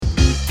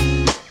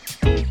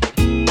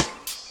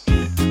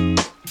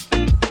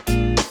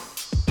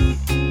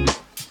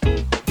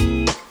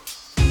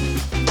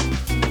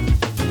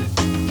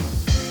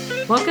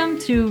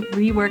to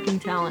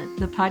Reworking Talent,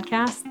 the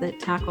podcast that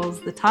tackles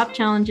the top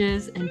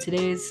challenges in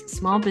today's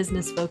small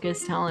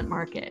business-focused talent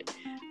market.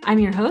 I'm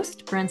your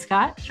host, Brent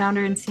Scott,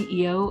 founder and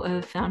CEO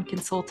of Found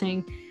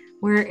Consulting.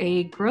 We're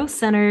a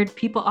growth-centered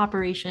people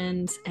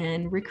operations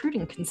and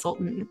recruiting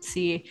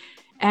consultancy.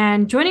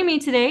 And joining me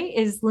today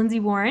is Lindsay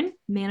Warren,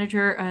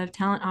 manager of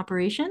talent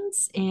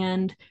operations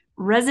and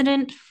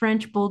resident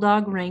French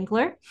Bulldog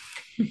Wrangler.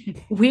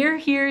 We're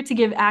here to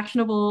give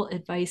actionable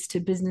advice to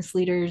business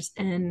leaders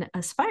and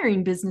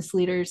aspiring business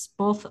leaders,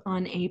 both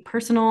on a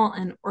personal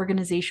and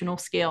organizational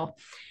scale.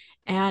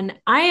 And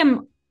I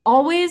am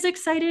always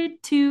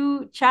excited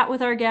to chat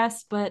with our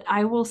guests, but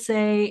I will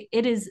say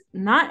it is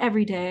not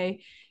every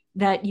day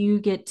that you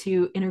get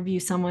to interview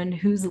someone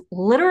whose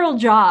literal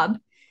job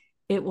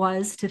it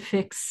was to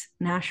fix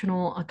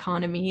national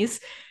economies.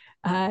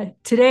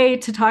 Today,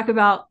 to talk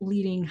about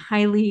leading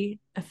highly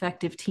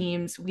effective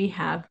teams, we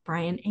have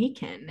Brian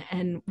Aiken.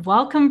 And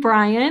welcome,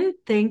 Brian.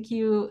 Thank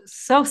you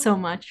so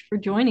much for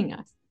joining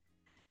us.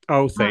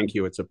 Oh, thank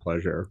you. It's a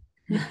pleasure.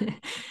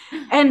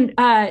 And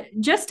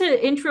just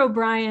to intro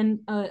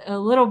Brian a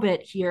little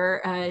bit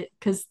here,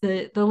 because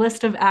the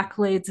list of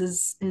accolades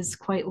is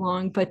quite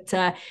long, but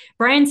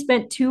Brian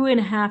spent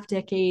 2.5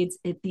 decades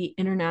at the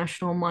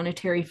International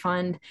Monetary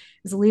Fund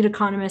as a lead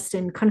economist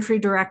and country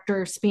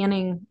director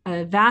spanning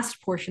a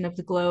vast portion of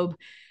the globe.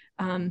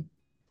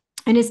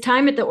 In his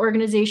time at the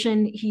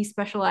organization, he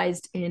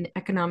specialized in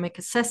economic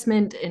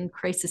assessment and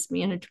crisis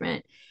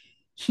management.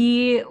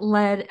 He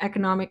led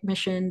economic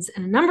missions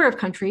in a number of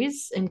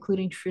countries,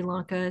 including Sri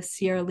Lanka,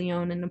 Sierra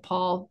Leone, and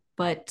Nepal,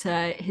 but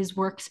his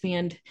work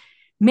spanned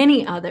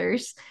many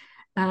others.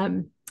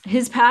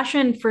 His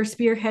passion for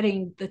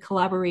spearheading the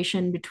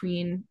collaboration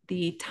between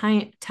the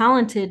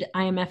talented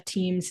IMF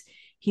teams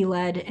he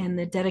led and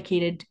the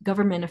dedicated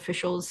government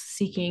officials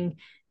seeking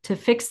to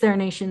fix their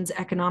nation's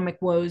economic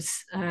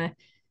woes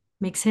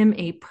makes him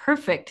a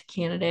perfect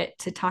candidate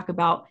to talk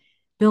about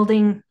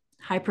building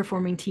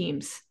high-performing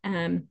teams.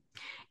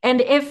 And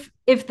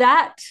if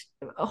that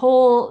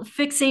whole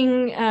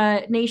fixing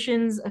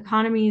nations'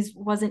 economies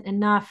wasn't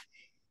enough,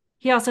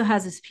 he also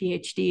has his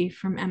PhD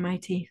from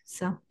MIT.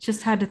 So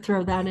just had to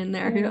throw that in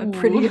there. Ooh.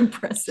 Pretty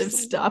impressive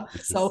stuff.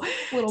 So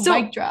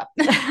mic drop.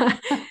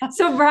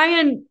 So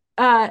Brian,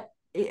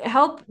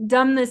 help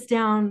dumb this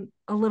down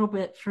a little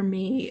bit for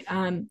me.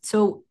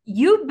 So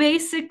you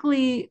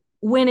basically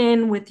went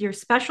in with your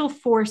special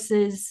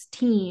forces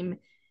team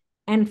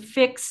and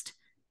fixed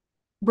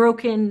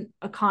broken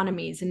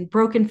economies and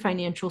broken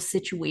financial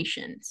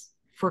situations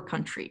for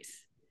countries.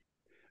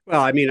 Well,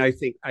 I mean, I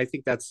think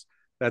that's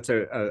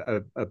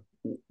a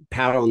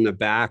pat on the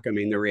back. I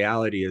mean, the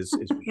reality is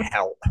we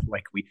help,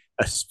 like we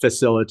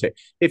facilitate.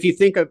 If you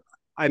think of,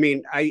 I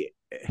mean, I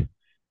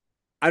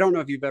don't know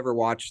if you've ever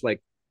watched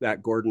like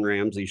that Gordon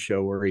Ramsay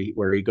show where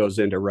he goes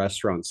into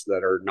restaurants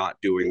that are not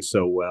doing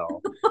so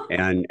well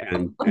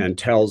and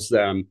tells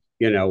them,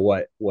 you know,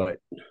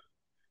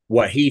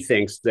 what he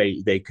thinks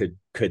they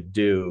could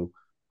do.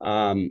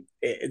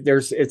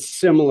 It's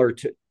similar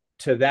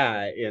to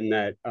that in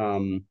that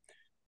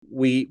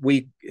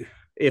we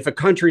if a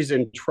country's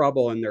in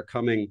trouble and they're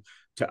coming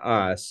to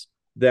us,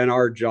 then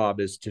our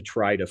job is to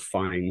try to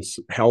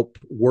help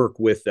work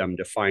with them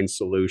to find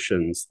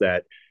solutions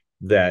that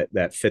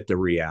fit the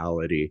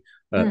reality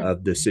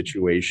of the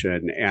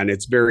situation. And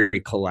it's very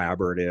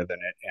collaborative,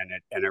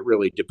 and it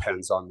really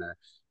depends on the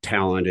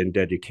talent and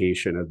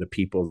dedication of the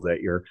people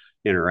that you're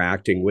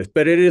interacting with,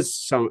 but it is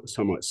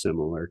somewhat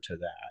similar to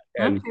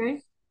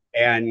that.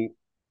 And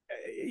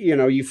you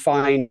know, you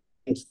find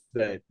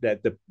that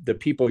the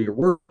people you're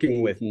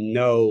working with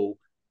know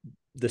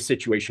the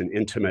situation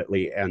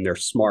intimately, and they're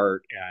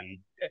smart,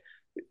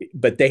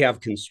 but they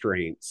have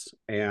constraints.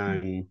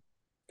 And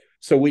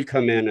so we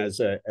come in as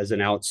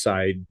an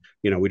outside,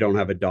 you know, we don't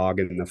have a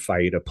dog in the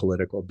fight, a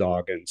political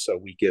dog, and so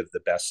we give the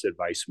best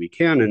advice we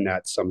can, and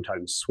that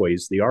sometimes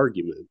sways the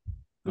argument.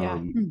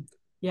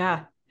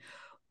 Yeah.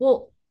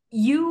 Well,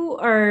 you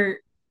are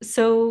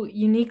so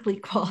uniquely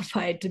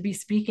qualified to be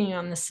speaking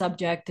on the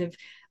subject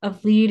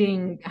of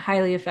leading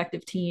highly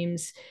effective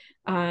teams,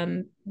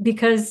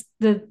 because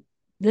the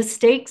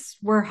stakes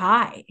were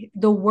high.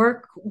 The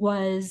work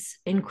was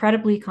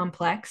incredibly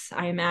complex,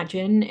 I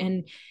imagine,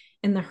 and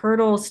the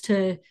hurdles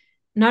to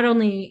not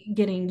only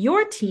getting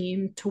your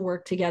team to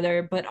work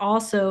together, but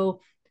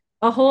also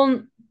a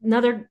whole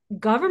another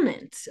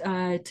government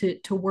to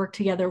work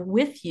together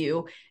with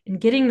you and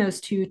getting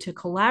those two to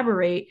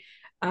collaborate.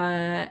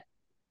 I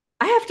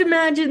have to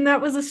imagine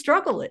that was a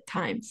struggle at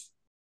times.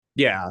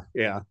 Yeah.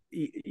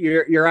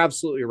 You're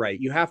absolutely right.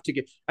 You have to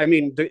get, I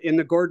mean, in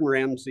the Gordon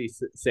Ramsay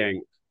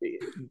thing,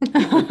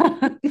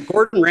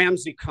 Gordon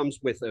Ramsay comes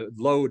with a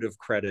load of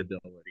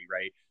credibility,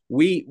 right?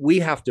 We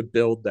have to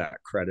build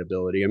that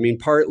credibility. I mean,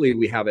 partly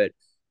we have it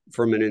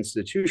from an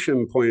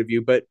institution point of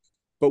view, but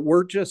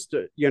we're just,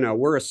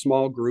 we're a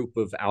small group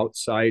of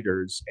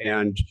outsiders,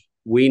 and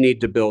we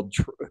need to build.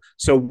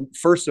 So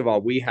first of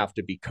all, we have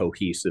to be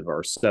cohesive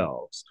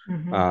ourselves,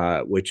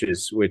 which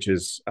is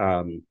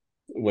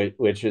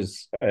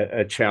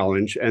a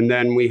challenge. And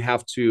then we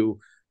have to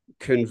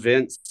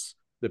convince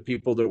the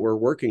people that we're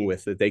working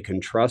with that they can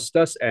trust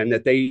us, and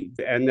that they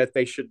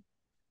should,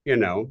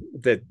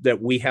 that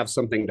we have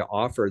something to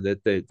offer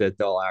that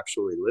they'll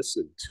actually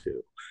listen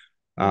to.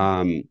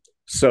 Mm-hmm.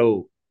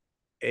 So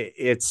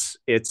it's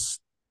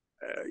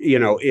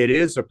it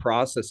is a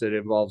process. It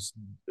involves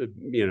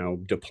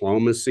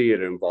diplomacy.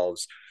 It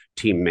involves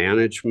team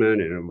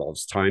management. It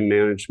involves time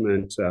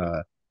management,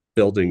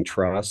 building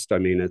trust. I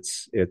mean,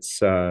 it's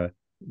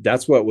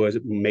that's what was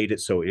made it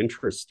so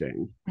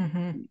interesting.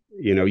 Mm-hmm.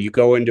 You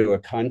go into a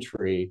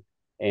country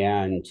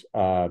and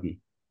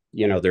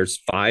there's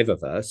five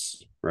of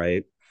us,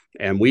 right?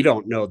 And we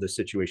don't know the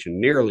situation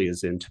nearly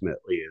as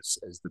intimately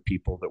as the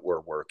people that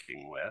we're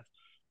working with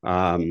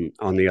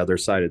on the other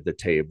side of the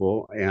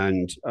table.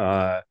 And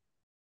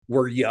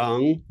we're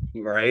young,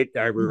 right?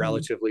 Mm-hmm.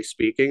 Relatively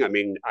speaking. I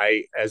mean,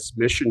 I, as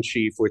mission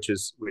chief, which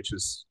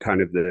is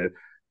kind of the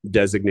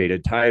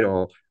designated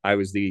title, I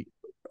was the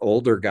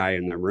older guy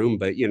in the room,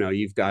 but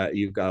you've got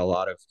a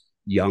lot of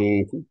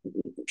young,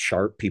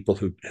 sharp people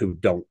who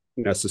don't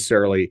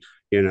necessarily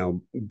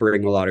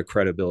bring a lot of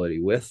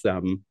credibility with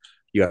them.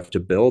 You have to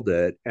build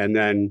it, and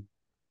then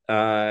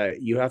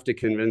you have to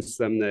convince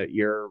them that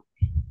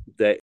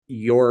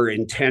your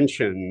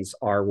intentions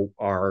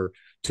are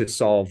to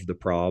solve the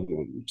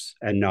problems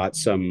and not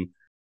some,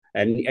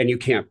 and you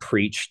can't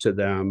preach to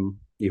them.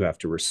 You have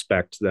to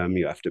respect them.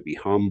 You have to be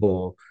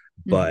humble,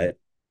 Mm-hmm. but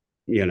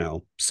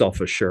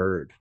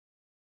self-assured.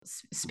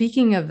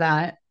 Speaking of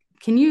that,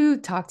 can you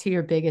talk to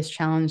your biggest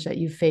challenge that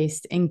you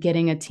faced in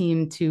getting a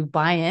team to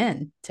buy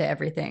in to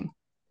everything?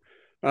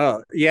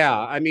 Oh yeah,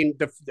 I mean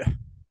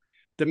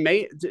the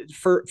main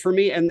for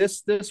me, and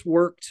this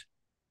worked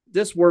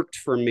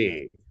for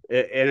me,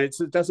 and it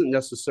doesn't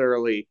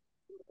necessarily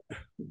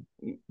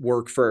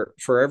work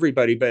for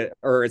everybody, but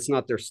or it's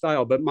not their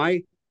style. But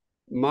my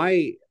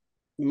my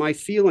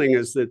feeling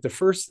is that the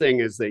first thing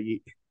is that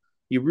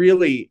you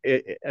really,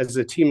 as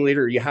a team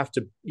leader, you have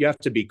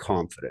to be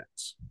confident.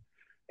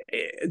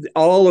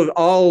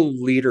 All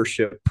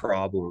leadership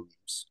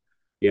problems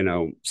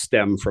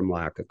stem from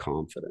lack of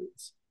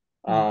confidence.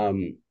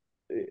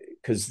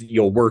 Because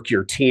you'll work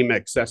your team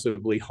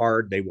excessively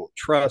hard, they won't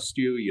trust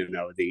you.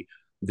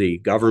 The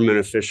government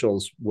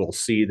officials will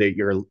see that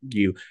you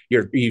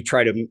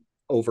try to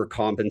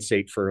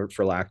overcompensate for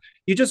lack.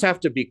 You just have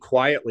to be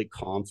quietly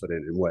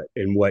confident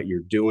in what you're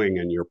doing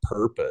and your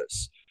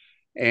purpose.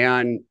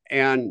 And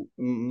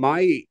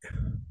my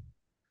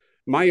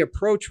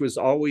approach was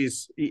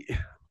always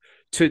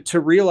to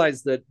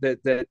realize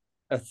that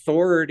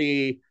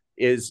authority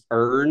is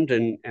earned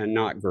and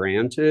not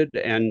granted,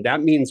 and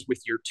that means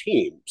with your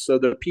team. So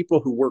the people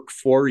who work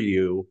for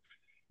you,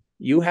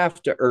 you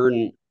have to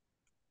earn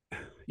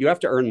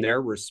their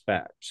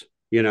respect.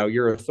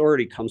 Your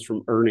authority comes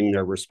from earning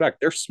their respect.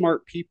 They're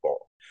smart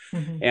people,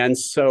 Mm-hmm. and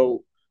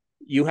so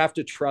you have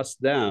to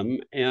trust them,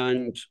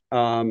 and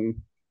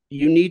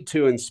you need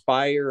to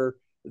inspire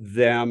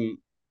them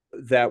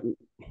that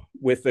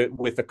with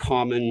a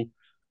common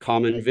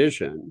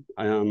vision.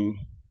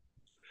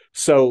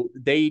 So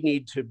they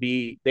need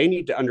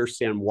to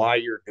understand why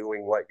you're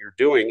doing what you're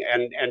doing,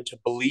 and to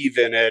believe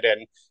in it,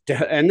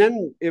 and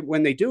then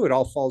when they do, it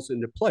all falls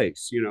into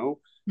place.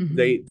 Mm-hmm.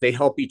 They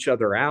help each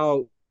other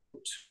out.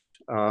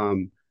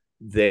 um,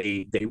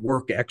 they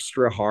work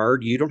extra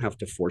hard. You don't have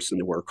to force them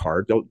to work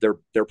hard.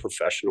 They're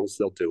professionals.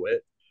 They'll do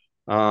it.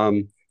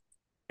 um,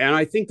 and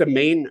I think the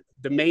main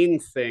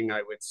thing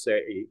I would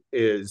say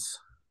is,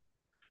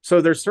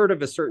 so there's sort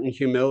of a certain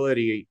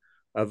humility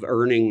of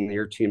earning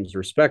your team's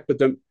respect, but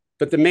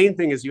the main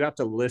thing is you have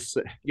to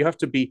listen. You have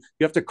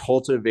to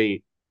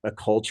cultivate a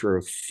culture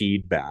of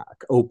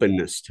feedback,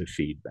 openness to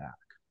feedback.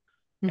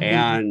 Mm-hmm.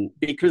 And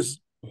because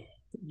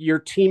your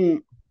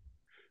team,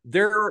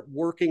 they're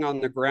working on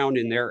the ground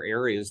in their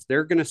areas,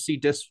 they're going to see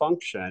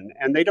dysfunction,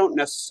 and they don't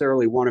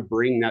necessarily want to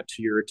bring that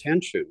to your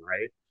attention,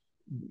 right?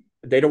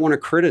 They don't want to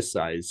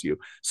criticize you.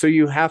 So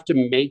you have to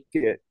make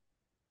it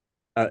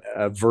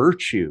a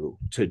virtue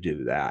to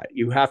do that.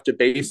 You have to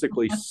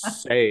basically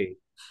say,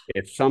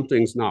 if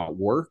something's not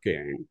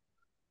working,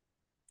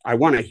 I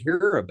want to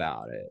hear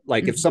about it.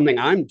 Like if Mm-hmm. something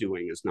I'm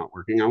doing is not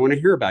working, I want to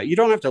hear about it. You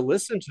don't have to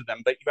listen to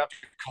them, but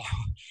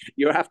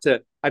you have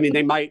to. I mean,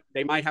 they might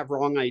have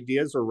wrong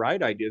ideas or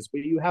right ideas,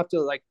 but you have to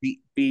like be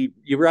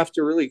you have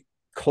to really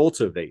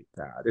cultivate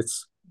that.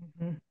 It's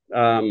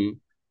Mm-hmm.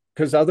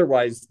 because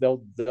otherwise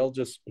they'll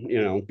just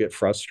get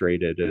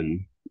frustrated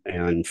and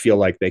feel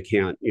like they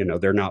can't,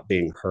 they're not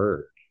being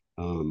heard,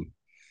 um,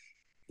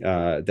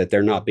 that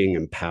they're not being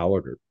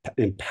empowered.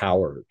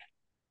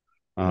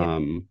 Yeah.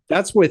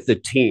 That's with the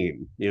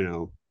team,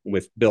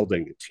 with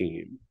building a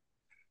team.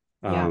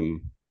 Yeah.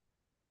 um,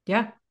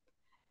 Yeah.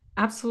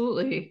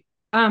 Absolutely.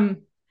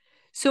 Um,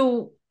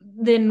 so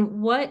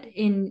then what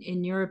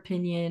in your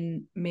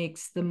opinion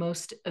makes the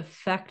most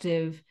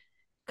effective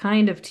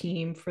kind of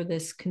team for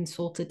this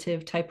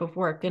consultative type of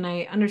work? And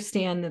I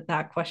understand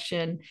that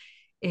question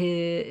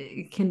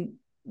can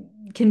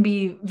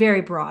be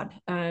very broad,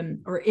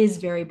 or is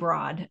very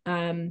broad.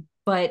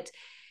 But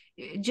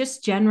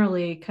just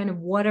generally, kind of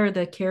what are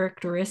the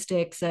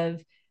characteristics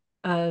of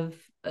a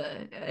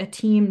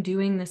team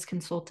doing this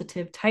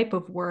consultative type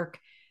of work?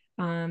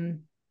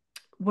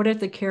 What are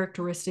the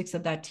characteristics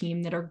of that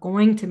team that are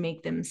going to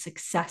make them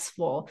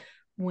successful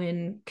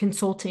when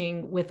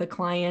consulting with a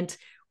client,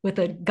 with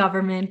a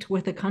government,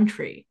 with a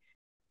country?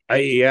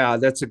 Yeah,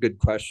 that's a good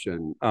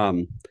question.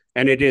 And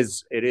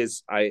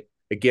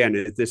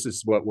again, this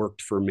is what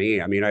worked for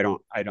me. I mean, I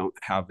don't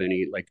have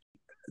any like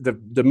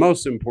the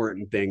most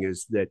important thing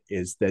is that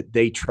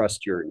they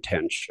trust your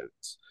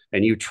intentions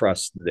and you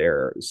trust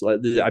theirs.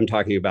 I'm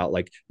talking about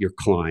like your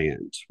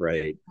client,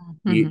 right?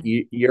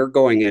 Mm-hmm. You're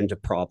going in to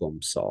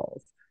problem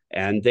solve,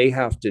 and they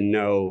have to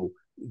know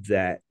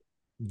that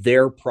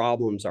their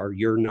problems are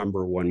your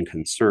number one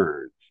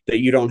concern, that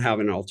you don't have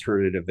an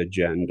alternative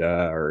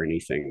agenda or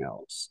anything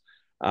else.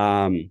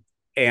 And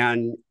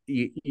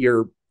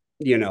you're,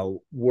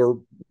 we're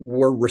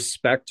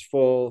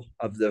respectful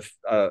of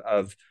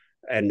of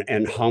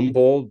and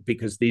humble,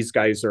 because these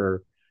guys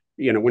are,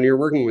 when you're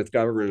working with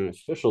government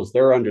officials,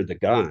 they're under the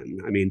gun.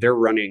 I mean, they're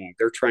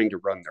trying to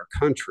run their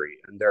country,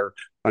 and they're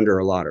under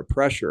a lot of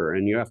pressure,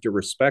 and you have to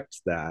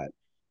respect that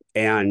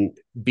and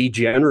be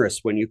generous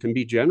when you can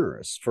be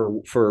generous,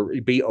 for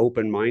be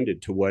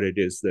open-minded to what it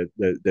is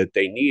that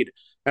they need.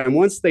 And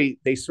once they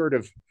sort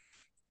of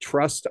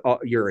trust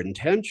your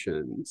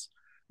intentions,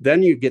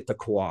 then you get the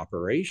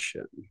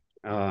cooperation.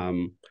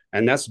 And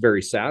that's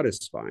very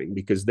satisfying,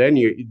 because then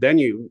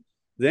you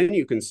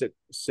can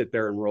sit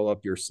there and roll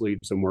up your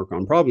sleeves and work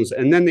on problems,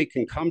 and then they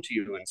can come to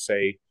you and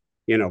say,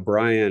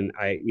 Brian,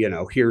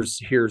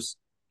 here's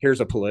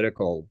a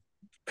political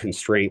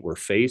constraint we're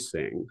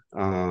facing,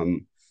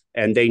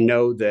 and they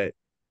know that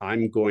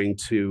I'm going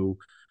to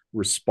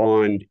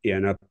respond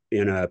in a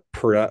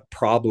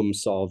problem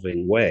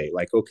solving way.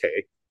 Like,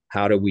 okay,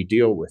 how do we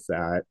deal with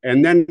that?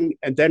 And then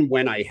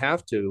when I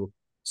have to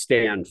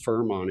stand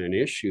firm on an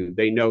issue,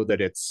 they know that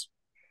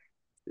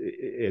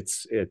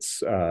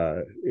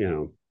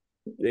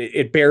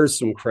it bears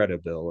some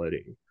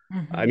credibility.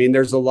 Mm-hmm. I mean,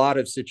 there's a lot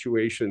of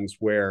situations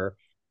where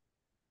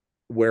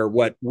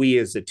what we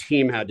as a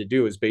team had to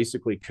do is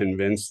basically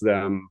convince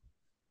them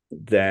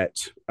that,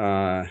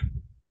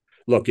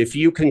 look, if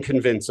you can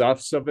convince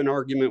us of an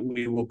argument,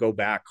 we will go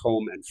back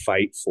home and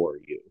fight for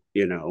you.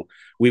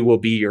 We will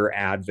be your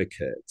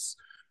advocates.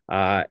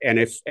 And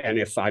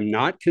if I'm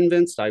not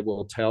convinced, I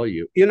will tell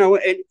you. And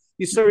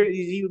so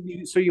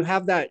you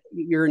have that,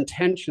 your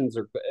intentions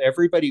are,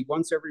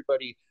 once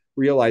everybody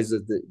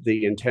realizes that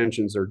the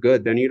intentions are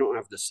good, then you don't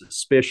have the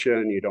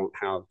suspicion, you don't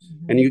have,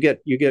 and you get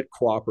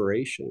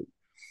cooperation.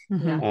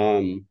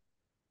 Mm-hmm.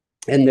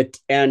 And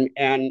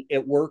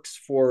it works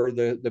for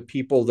the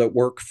people that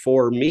work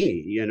for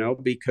me,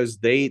 because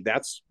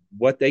that's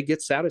what they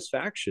get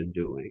satisfaction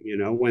doing,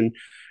 when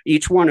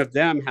each one of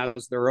them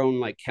has their own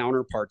like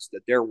counterparts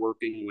that they're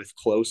working with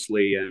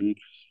closely.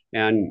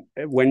 And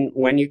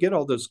when you get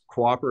all those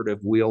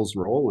cooperative wheels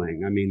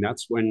rolling, I mean,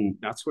 that's when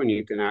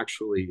you can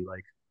actually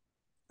like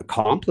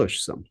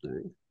accomplish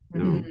something.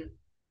 Mm-hmm.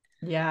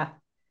 Yeah.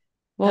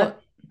 Well,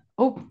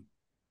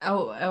 That,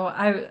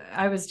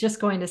 I was just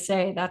going to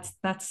say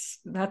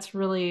that's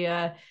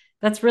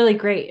really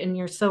great, and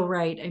you're so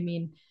right. I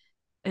mean,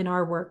 in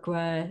our work,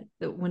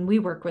 when we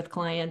work with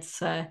clients,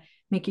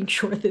 making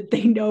sure that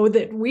they know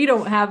that we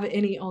don't have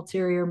any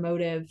ulterior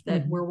motive,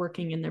 that we're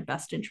working in their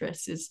best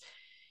interests is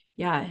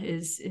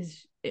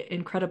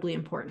incredibly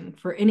important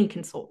for any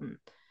consultant.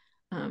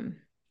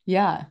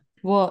 Yeah.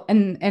 Well,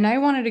 and I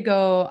wanted to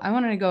go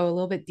a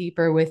little bit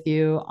deeper with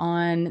you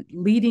on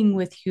leading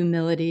with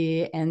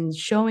humility and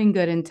showing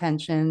good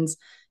intentions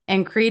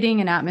and creating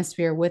an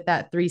atmosphere with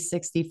that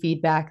 360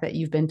 feedback that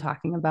you've been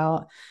talking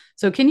about.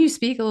 So can you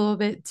speak a little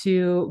bit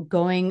to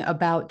going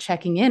about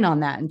checking in on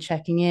that and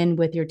checking in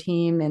with your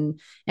team and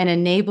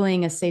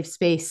enabling a safe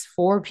space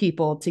for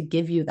people to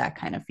give you that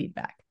kind of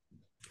feedback?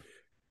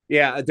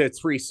 Yeah, the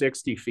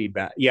 360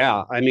 feedback.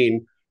 Yeah, I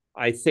mean,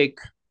 I think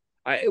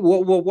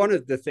well, one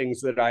of the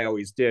things that I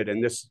always did,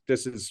 and this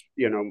is,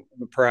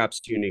 perhaps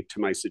unique to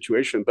my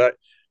situation, but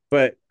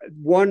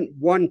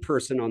one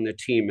person on the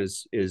team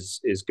is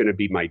going to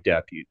be my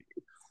deputy.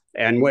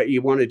 And what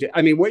you want to do,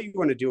 I mean, what you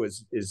want to do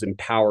is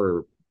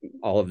empower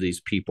all of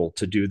these people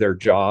to do their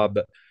job,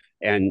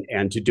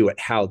 and to do it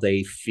how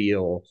they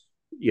feel,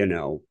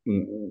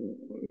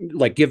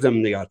 like give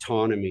them the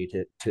autonomy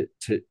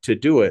to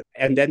do it,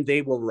 and then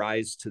they will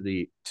rise to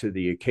the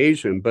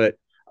occasion.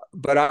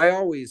 But I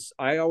always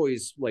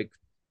like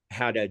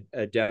had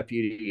a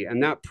deputy,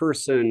 and that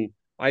person,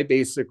 I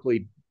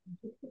basically,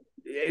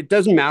 it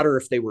doesn't matter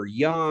if they were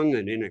young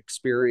and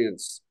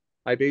inexperienced,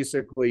 I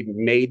basically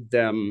made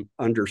them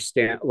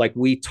understand, like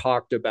we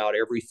talked about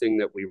everything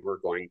that we were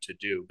going to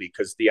do,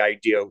 because the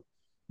idea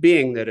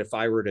being that if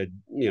I were to,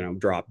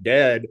 drop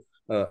dead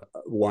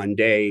one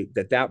day,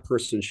 that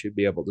person should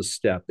be able to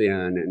step in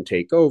and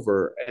take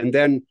over. And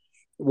then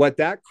what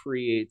that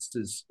created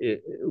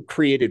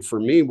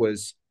for me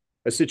was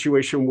a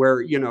situation where,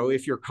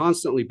 if you're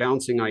constantly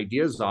bouncing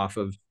ideas off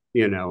of,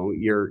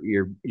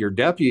 your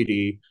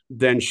deputy,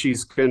 then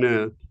she's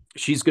gonna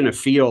she's going to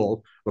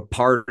feel a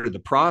part of the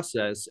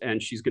process,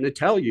 and she's going to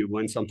tell you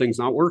when something's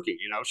not working.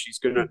 She's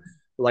going to,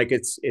 like,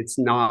 it's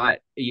not,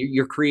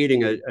 you're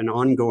creating an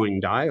ongoing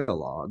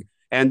dialogue.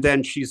 And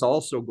then she's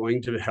also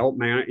going to help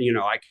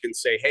I can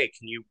say, hey,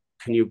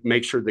 can you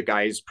make sure the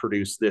guys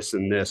produce this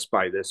and this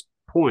by this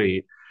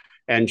point?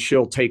 And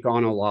she'll take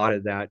on a lot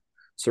of that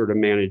sort of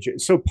managing.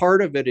 So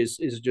part of it is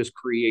just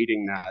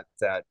creating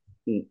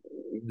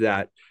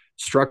that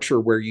structure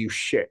where you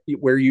share,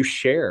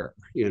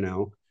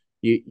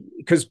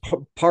 because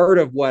part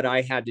of what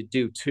I had to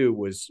do too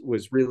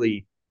was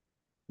really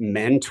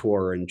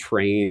mentor and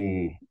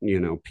train,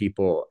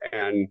 people.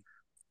 And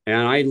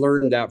I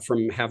learned that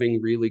from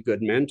having really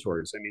good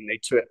mentors. I mean, they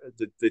took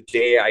the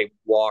day I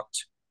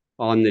walked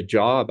on the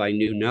job, I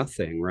knew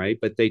nothing, right?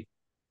 But the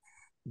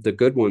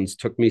good ones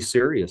took me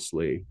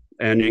seriously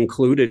and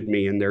included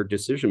me in their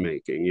decision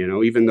making,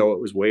 even though it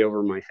was way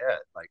over my head.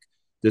 Like,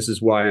 this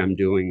is why I'm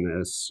doing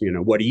this.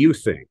 What do you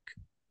think?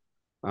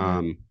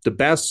 The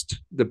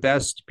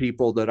best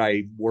people that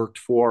I worked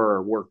for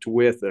or worked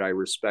with that I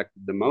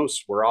respected the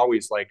most were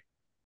always like,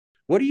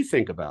 what do you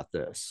think about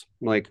this?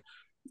 Like,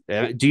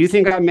 do you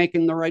think I'm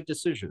making the right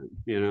decision?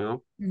 Yeah.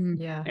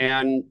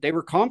 And they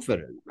were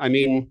confident. I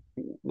mean,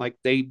 like,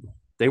 they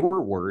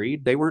weren't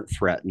worried, they weren't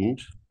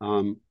threatened.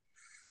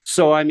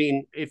 So I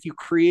mean, if you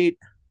create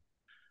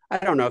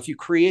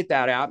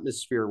that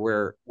atmosphere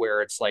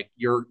where it's like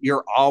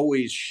you're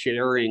always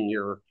sharing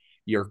your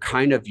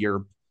kind of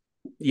your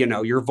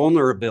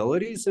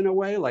vulnerabilities in a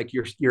way, like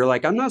you're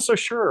like, I'm not so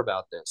sure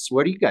about this,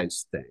 what do you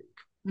guys think?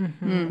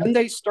 Mm-hmm. And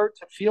they start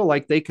to feel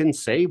like they can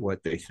say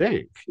what they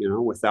think,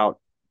 without,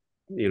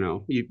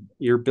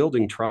 you're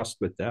building trust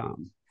with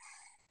them.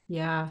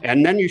 Yeah.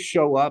 And then you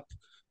show up,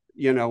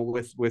 in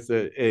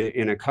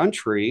a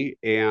country,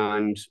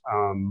 and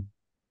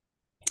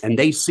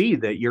they see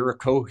that you're a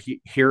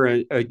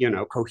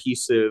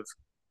cohesive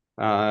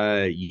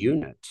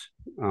unit.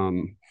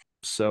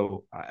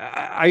 So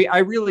I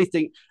really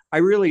think I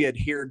really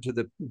adhered to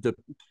the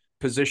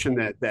position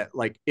that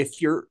like,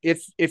 if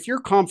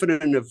you're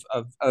confident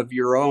of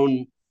your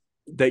own,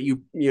 that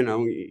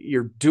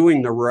you're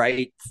doing the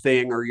right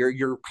thing, or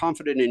you're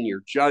confident in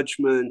your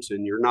judgment,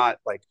 and you're not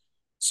like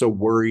so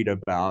worried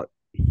about,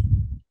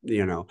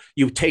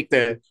 you take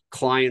the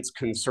client's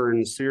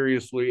concerns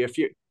seriously,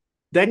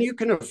 then you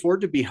can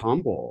afford to be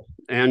humble.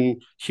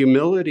 And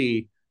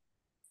humility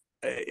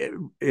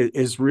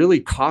is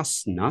really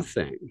costs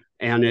nothing,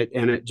 and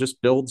it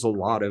just builds a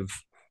lot of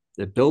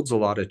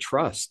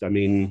trust. I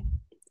mean,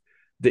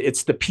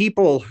 it's the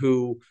people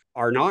who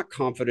are not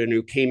confident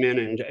who came in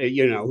and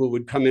who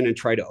would come in and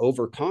try to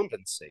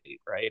overcompensate,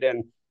 right?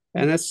 And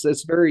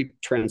that's very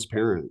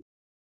transparent.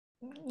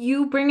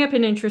 You bring up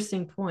an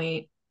interesting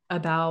point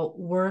about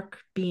work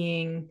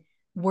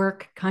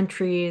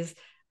countries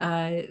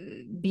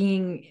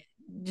being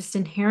just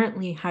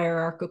inherently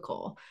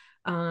hierarchical.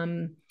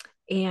 Um,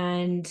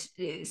 and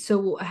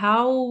so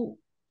how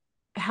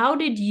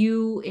did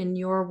you in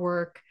your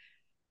work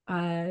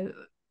uh,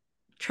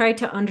 try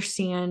to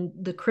understand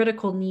the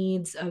critical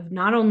needs of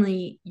not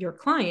only your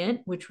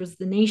client, which was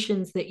the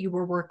nations that you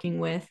were working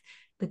with,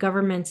 the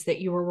governments that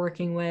you were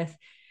working with,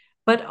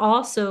 but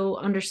also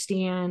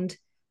understand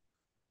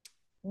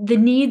the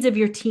needs of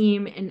your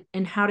team,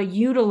 and how to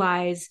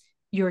utilize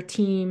your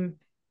team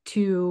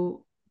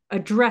to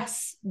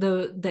address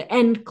the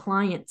end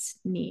client's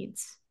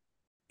needs?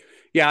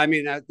 Yeah, I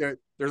mean,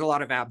 there's a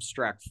lot of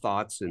abstract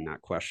thoughts in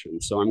that question,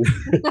 so I'm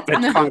a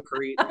bit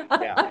concrete.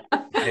 Yeah,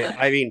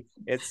 I mean,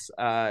 it's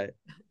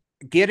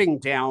getting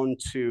down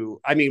to,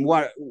 I mean,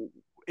 what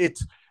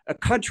it's a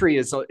country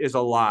is a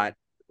lot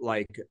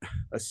like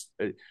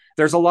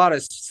there's a lot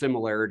of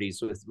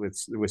similarities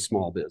with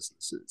small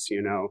businesses.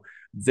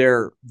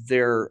 They're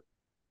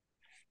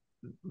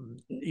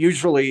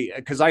usually,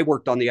 because I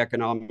worked on the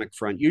economic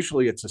front,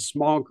 usually it's a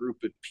small group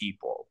of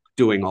people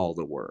doing all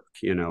the work.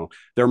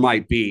 There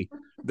might be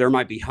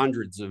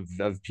hundreds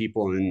of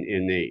people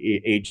in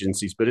the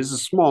agencies, but it's a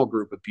small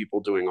group of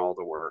people doing all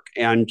the work.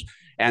 And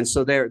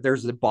so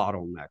there's the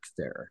bottleneck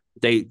there.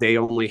 They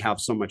only have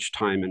so much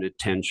time and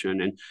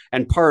attention.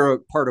 And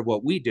part of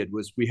what we did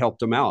was we helped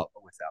them out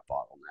with that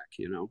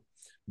bottleneck,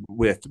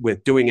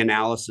 with doing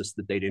analysis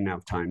that they didn't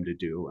have time to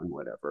do and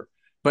whatever.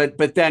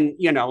 But then,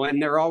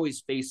 and they're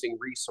always facing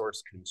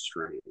resource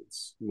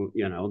constraints.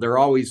 They're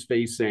always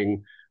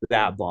facing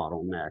that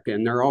bottleneck,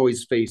 and they're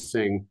always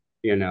facing,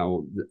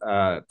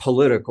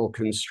 political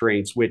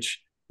constraints,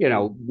 which,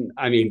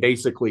 I mean,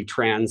 basically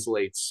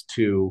translates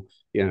to,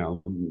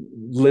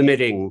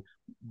 limiting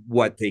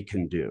what they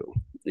can do.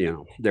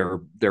 The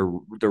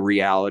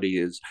reality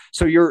is,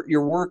 so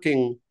you're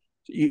working.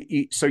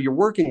 So you're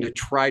working to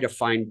try to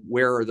find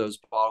where are those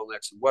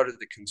bottlenecks, what are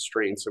the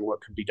constraints, and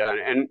what can be done.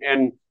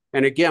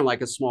 And again,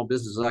 like a small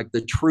business, like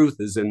the truth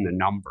is in the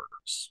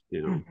numbers,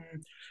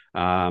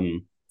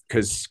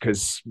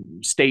 because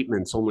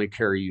statements only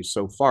carry you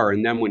so far.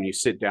 And then when you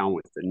sit down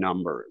with the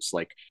numbers,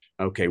 like,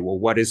 okay, well,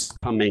 what is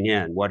coming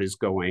in? What is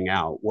going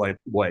out? What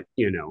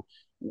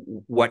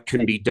what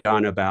can be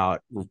done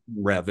about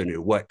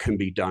revenue, what can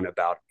be done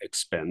about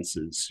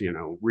expenses,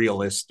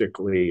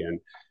 realistically,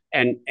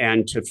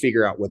 and to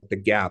figure out what the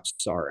gaps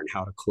are and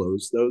how to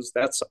close those.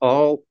 That's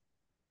all.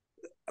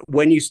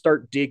 When you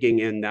start digging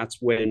in, that's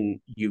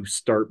when you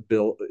start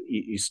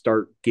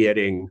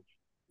getting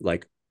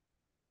like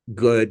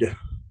good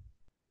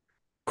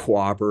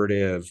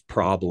cooperative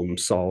problem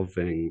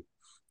solving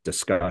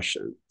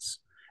discussions.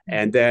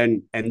 And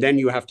then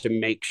you have to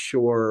make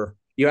sure,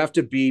 you have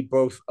to be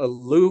both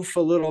aloof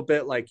a little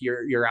bit, like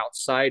you're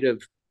outside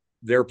of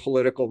their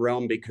political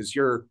realm, because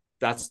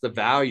that's the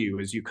value,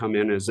 as you come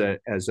in as a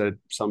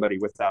somebody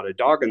without a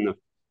dog in the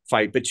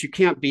fight. But you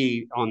can't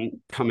be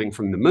coming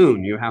from the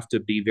moon. You have to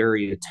be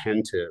very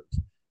attentive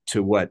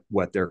to what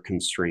their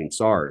constraints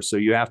are. So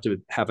you have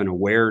to have an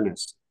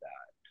awareness of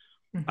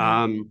that.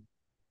 Mm-hmm.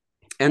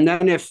 And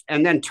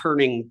then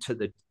turning to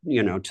the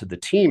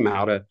team,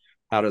 how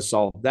to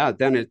solve that.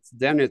 Then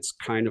it's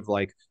kind of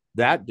like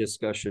that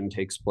discussion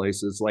takes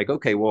place, is like,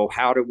 okay, well,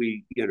 how do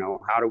we do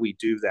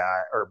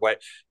that? Or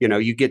what,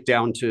 you get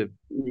down to,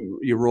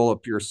 you roll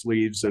up your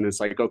sleeves and it's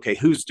like, okay,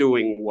 who's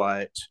doing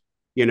what?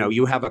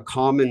 You have a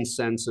common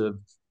sense of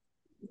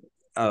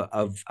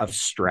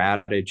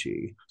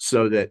strategy,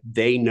 so that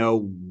they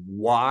know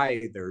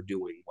why they're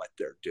doing what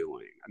they're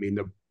doing. I mean,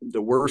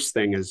 the worst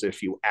thing is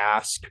if you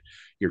ask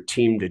your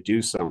team to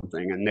do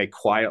something and they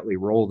quietly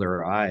roll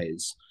their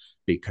eyes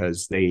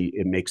because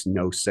it makes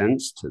no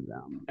sense to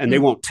them, and they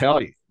won't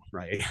tell you,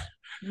 right?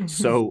 Mm-hmm.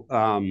 So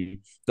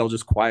they'll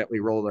just quietly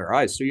roll their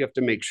eyes. So you have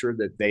to make sure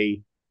that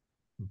they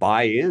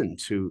buy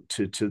into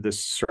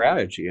this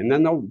strategy, and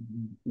then they'll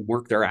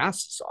work their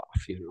asses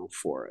off,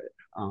 for it.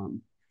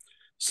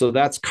 So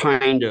that's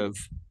kind of,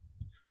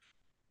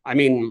 I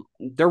mean,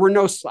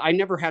 I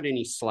never had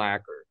any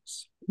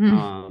slackers.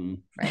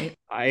 Right.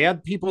 I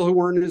had people who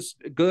weren't as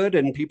good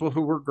and people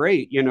who were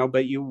great,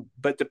 but you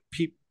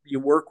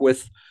work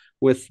with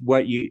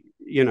what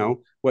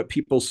what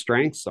people's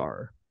strengths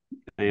are.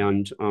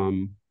 And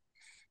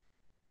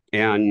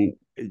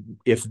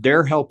if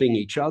they're helping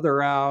each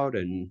other out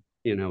and,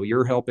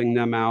 you're helping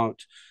them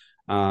out,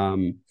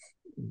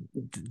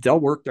 they'll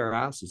work their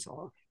asses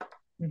off.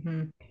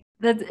 Mm-hmm.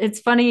 It's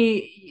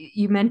funny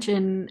you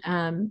mentioned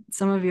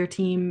some of your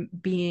team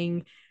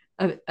being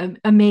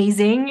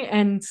amazing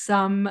and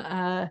some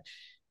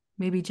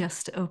maybe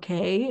just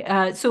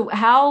okay. So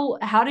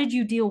how did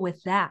you deal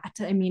with that?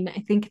 I mean,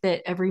 I think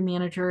that every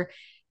manager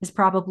has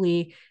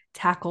probably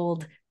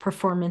tackled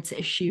performance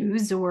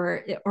issues,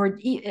 or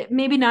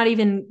maybe not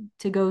even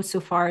to go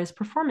so far as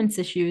performance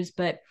issues,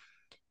 but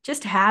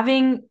just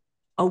having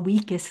a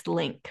weakest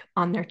link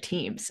on their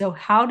team. So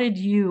how did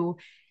you,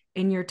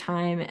 in your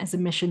time as a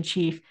mission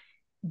chief,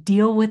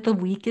 deal with the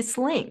weakest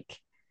link?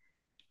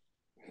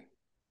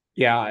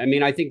 Yeah, I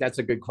mean, I think that's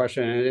a good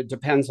question, and it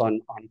depends on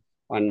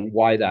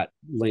why that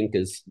link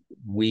is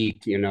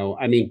weak.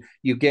 I mean,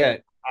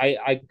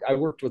 I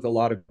worked with a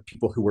lot of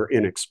people who were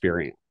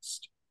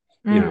inexperienced,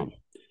 and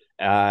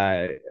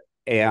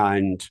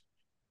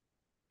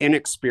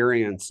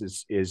inexperience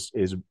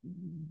is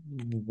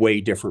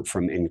way different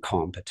from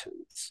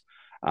incompetence.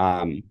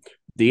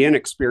 The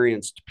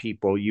inexperienced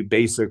people, you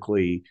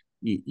basically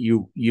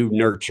you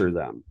nurture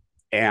them,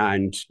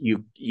 and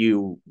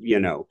you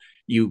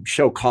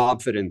show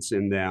confidence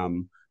in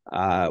them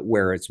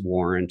where it's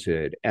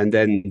warranted, and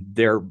then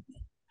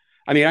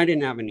I mean, I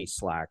didn't have any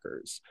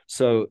slackers,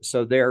 so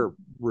their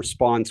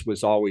response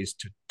was always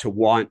to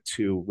want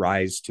to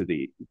rise to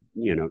the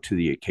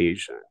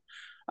occasion.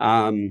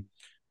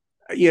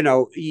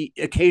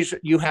 Occasion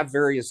you have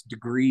various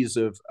degrees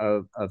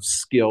of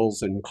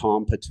skills and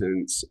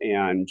competence,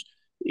 and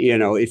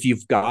if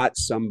you've got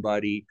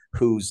somebody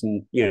who's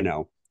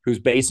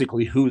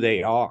basically who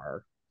they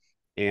are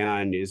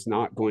and is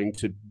not going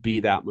to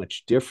be that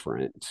much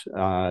different,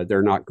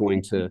 they're not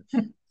going to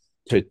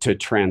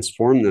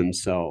transform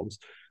themselves.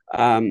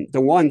 The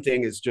one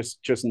thing is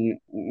just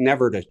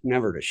never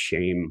to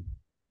shame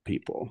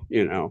people,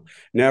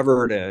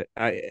 never to.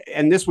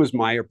 And this was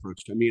my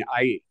approach. I mean,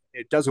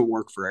 it doesn't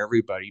work for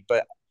everybody,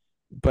 but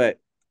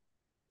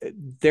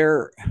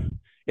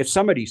if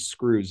somebody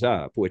screws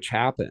up, which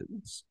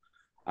happens,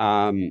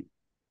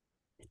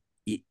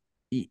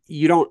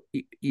 you don't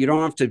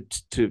have to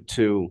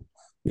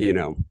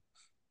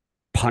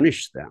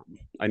punish them.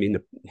 I mean,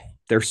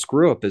 their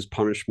screw up is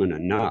punishment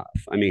enough.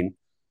 I mean,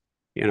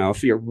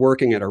 if you're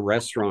working at a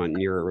restaurant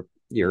and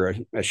you're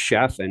a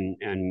chef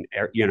and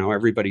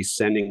everybody's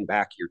sending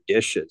back your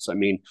dishes. I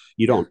mean,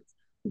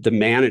 the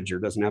manager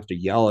doesn't have to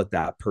yell at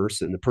that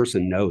person. The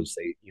person knows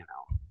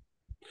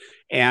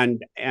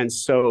and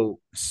so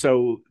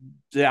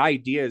the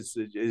idea is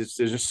to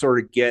just sort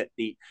of get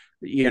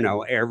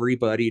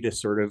everybody to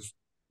sort of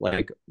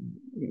like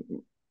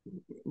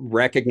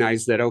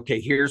recognize that, okay,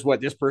 here's what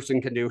this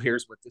person can do,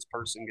 here's what this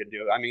person can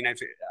do. I mean,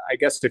 I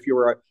guess if you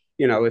were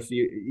if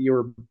you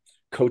were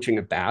coaching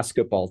a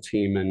basketball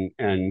team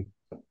and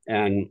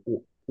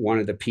one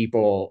of the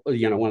people,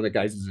 one of the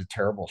guys is a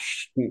terrible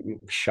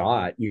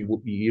shot,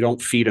 you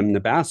don't feed him the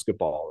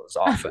basketball as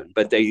often,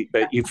 but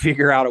you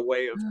figure out a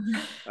way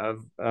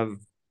of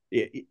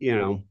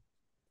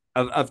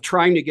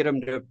trying to get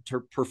him to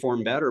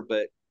perform better,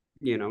 but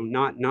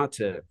not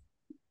to,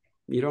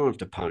 you don't have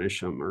to punish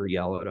them or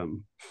yell at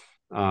them.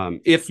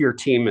 If your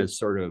team is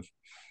sort of,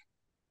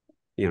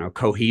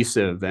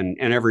 cohesive and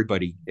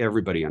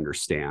everybody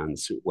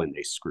understands when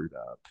they screwed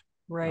up.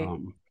 Right.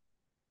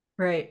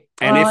 Right.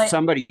 And if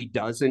somebody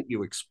doesn't,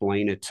 you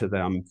explain it to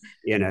them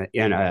in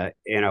a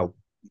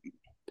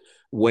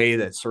way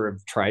that sort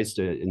of tries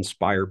to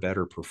inspire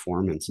better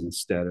performance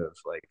instead of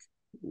like,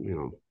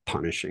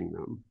 punishing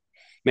them.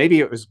 Maybe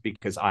it was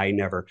because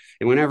whenever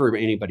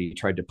anybody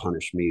tried to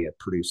punish me, it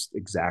produced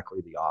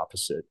exactly the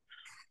opposite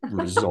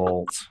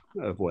result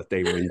of what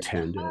they were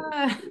intended.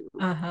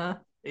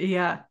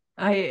 Yeah.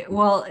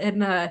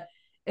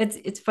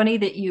 It's funny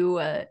that you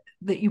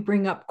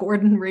bring up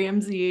Gordon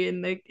Ramsay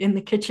in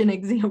the kitchen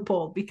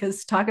example,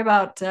 because talk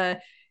about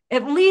at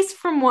least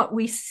from what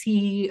we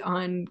see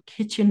on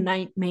Kitchen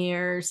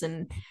Nightmares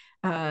and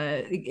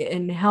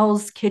in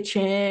Hell's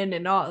Kitchen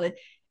and all,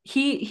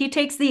 he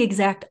takes the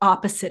exact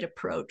opposite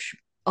approach.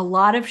 A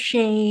lot of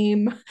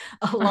shame,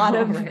 a lot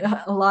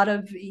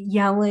of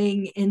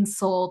yelling,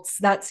 insults.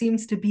 That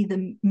seems to be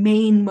the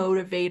main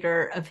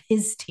motivator of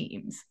his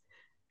teams.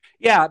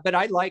 Yeah, but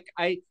I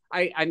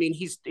mean,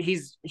 he's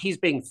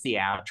being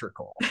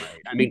theatrical,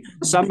 right? I mean,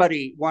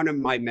 one of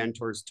my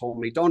mentors told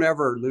me, don't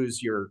ever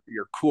lose your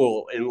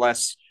cool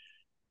unless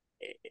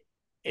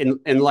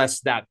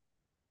that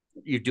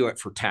you do it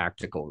for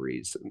tactical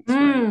reasons,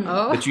 right?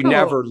 But you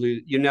never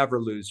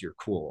lose your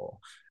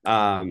cool.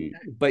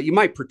 But you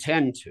might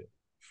pretend to.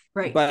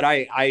 Right. But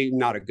I'm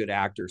not a good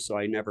actor, so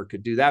I never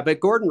could do that. But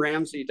Gordon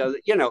Ramsay does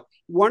it.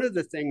 One of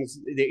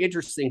the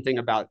interesting thing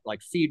about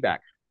like feedback,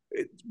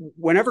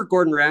 whenever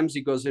Gordon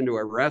Ramsay goes into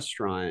a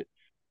restaurant,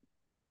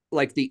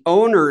 like the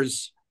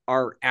owners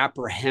are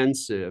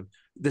apprehensive.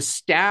 The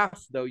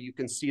staff, though, you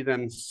can see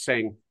them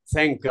saying,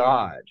 "Thank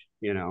God,"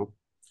 and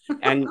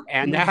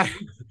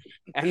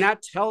that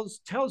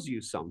tells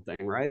you something,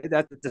 right?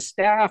 That the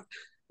staff,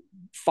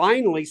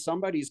 finally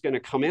somebody's going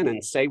to come in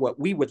and say what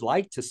we would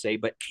like to say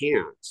but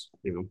can't.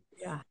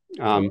 Yeah.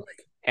 Totally.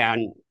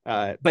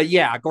 But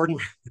yeah, Gordon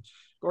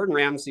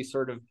Ramsay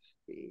sort of,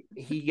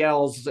 he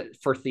yells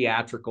for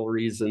theatrical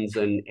reasons,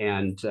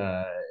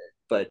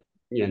 but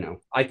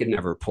I could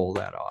never pull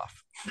that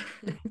off.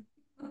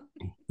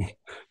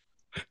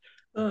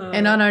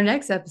 And on our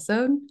next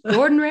episode,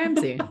 Gordon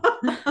Ramsay.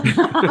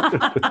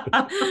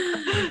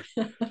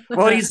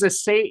 Well, he's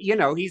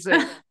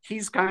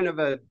he's kind of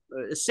a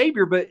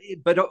savior, but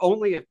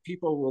only if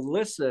people will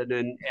listen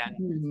and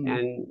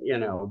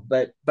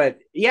but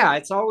yeah,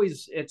 it's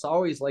always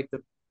like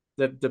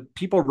the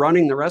people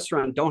running the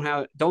restaurant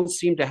don't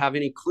seem to have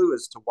any clue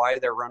as to why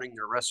they're running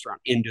their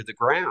restaurant into the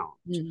ground.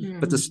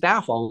 But the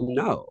staff all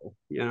know,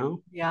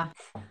 Yeah.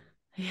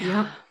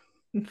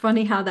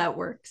 Funny how that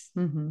works.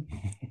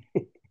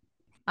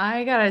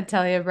 I gotta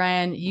tell you,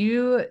 Brian,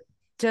 you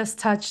just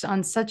touched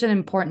on such an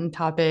important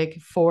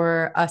topic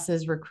for us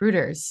as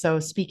recruiters.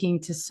 So speaking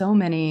to so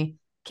many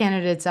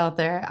candidates out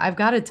there, I've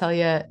got to tell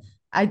you,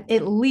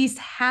 at least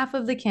half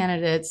of the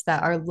candidates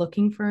that are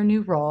looking for a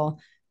new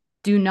role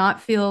do not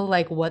feel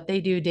like what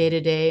they do day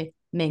to day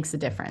makes a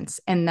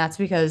difference. And that's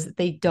because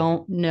they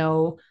don't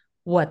know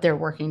what they're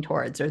working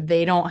towards, or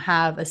they don't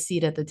have a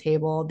seat at the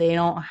table. They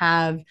don't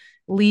have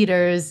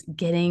leaders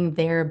getting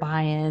their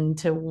buy-in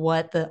to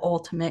what the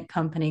ultimate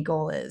company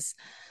goal is.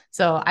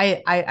 So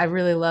I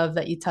really love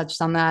that you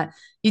touched on that.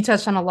 You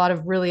touched on a lot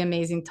of really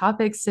amazing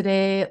topics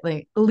today,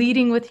 like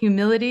leading with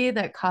humility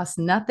that costs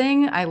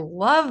nothing. I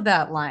love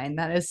that line.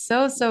 That is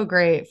so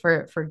great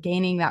for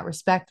gaining that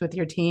respect with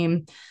your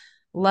team.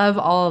 Love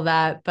all of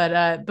that.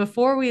 But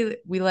before we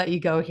let you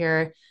go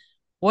here,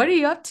 what are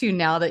you up to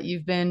now that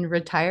you've been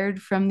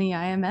retired from the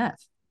IMF?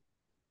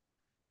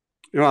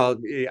 Well,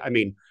 I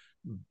mean,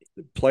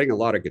 playing a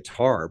lot of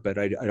guitar, but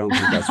I don't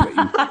think that's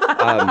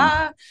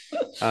what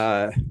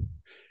you.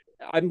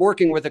 I'm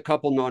working with a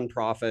couple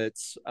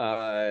nonprofits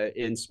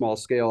in small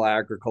scale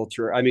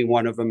agriculture. I mean,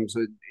 one of them's,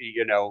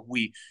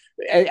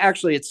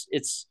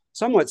 it's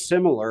somewhat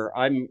similar.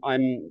 I'm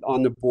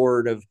on the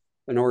board of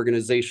an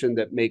organization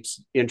that makes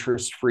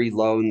interest-free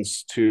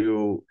loans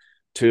to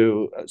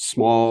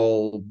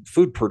small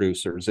food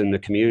producers in the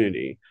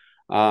community.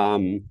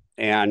 And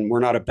we're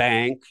not a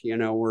bank,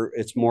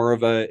 it's more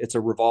of it's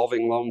a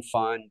revolving loan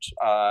fund.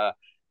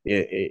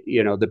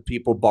 The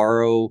people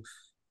borrow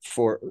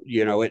for,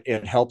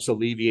 it helps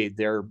alleviate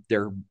their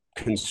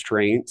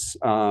constraints.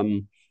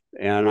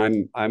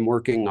 And I'm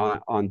working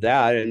on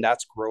that, and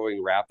that's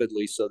growing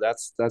rapidly. So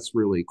that's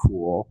really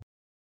cool.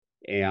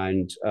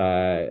 And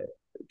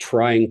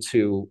trying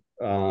to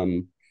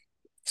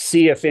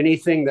see if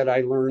anything that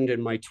I learned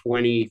in my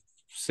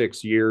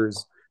 26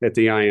 years at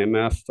the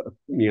IMF,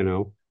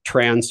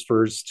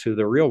 transfers to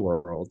the real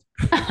world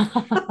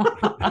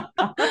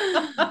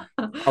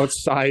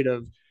outside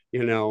of,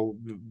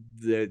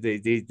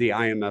 the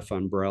IMF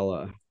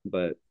umbrella.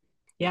 But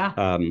Yeah.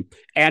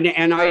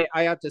 and I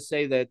have to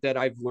say that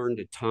I've learned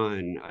a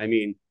ton. I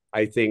mean,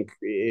 I think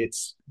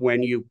it's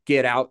when you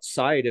get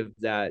outside of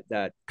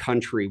that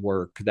country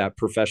work, that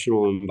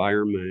professional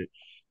environment,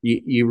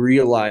 you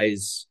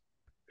realize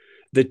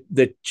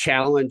the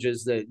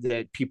challenges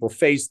that people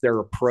face, their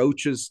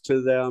approaches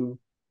to them,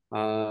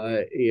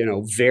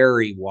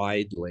 vary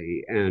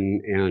widely,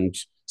 and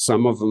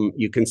some of them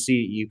you can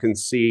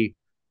see,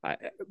 uh,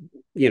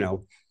 you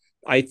know,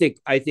 I think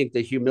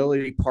the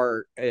humility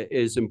part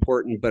is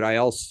important, but I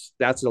also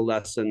that's a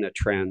lesson that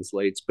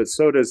translates. But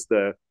so does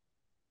the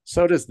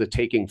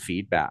taking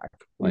feedback.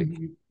 Like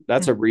Mm-hmm.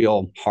 that's a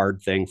real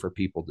hard thing for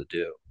people to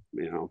do,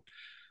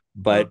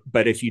 But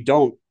if you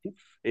don't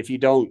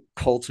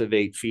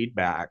cultivate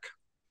feedback,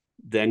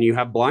 then you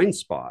have blind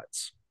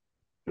spots,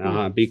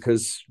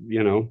 because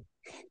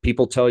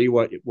people tell you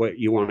what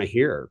you want to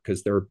hear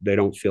because they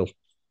don't feel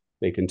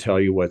they can tell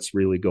you what's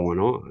really going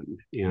on,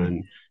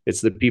 and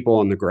it's the people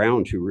on the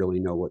ground who really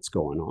know what's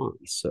going on.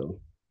 So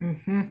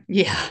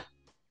Yeah.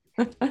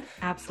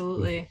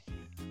 Absolutely.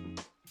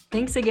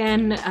 Thanks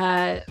again,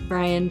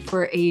 Brian,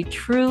 for a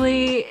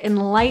truly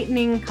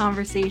enlightening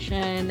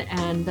conversation.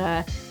 And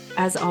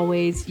as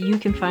always, you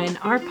can find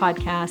our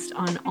podcast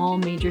on all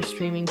major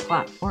streaming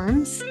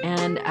platforms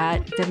and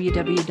at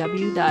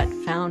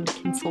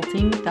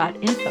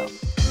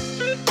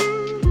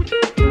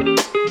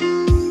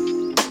www.foundconsulting.info.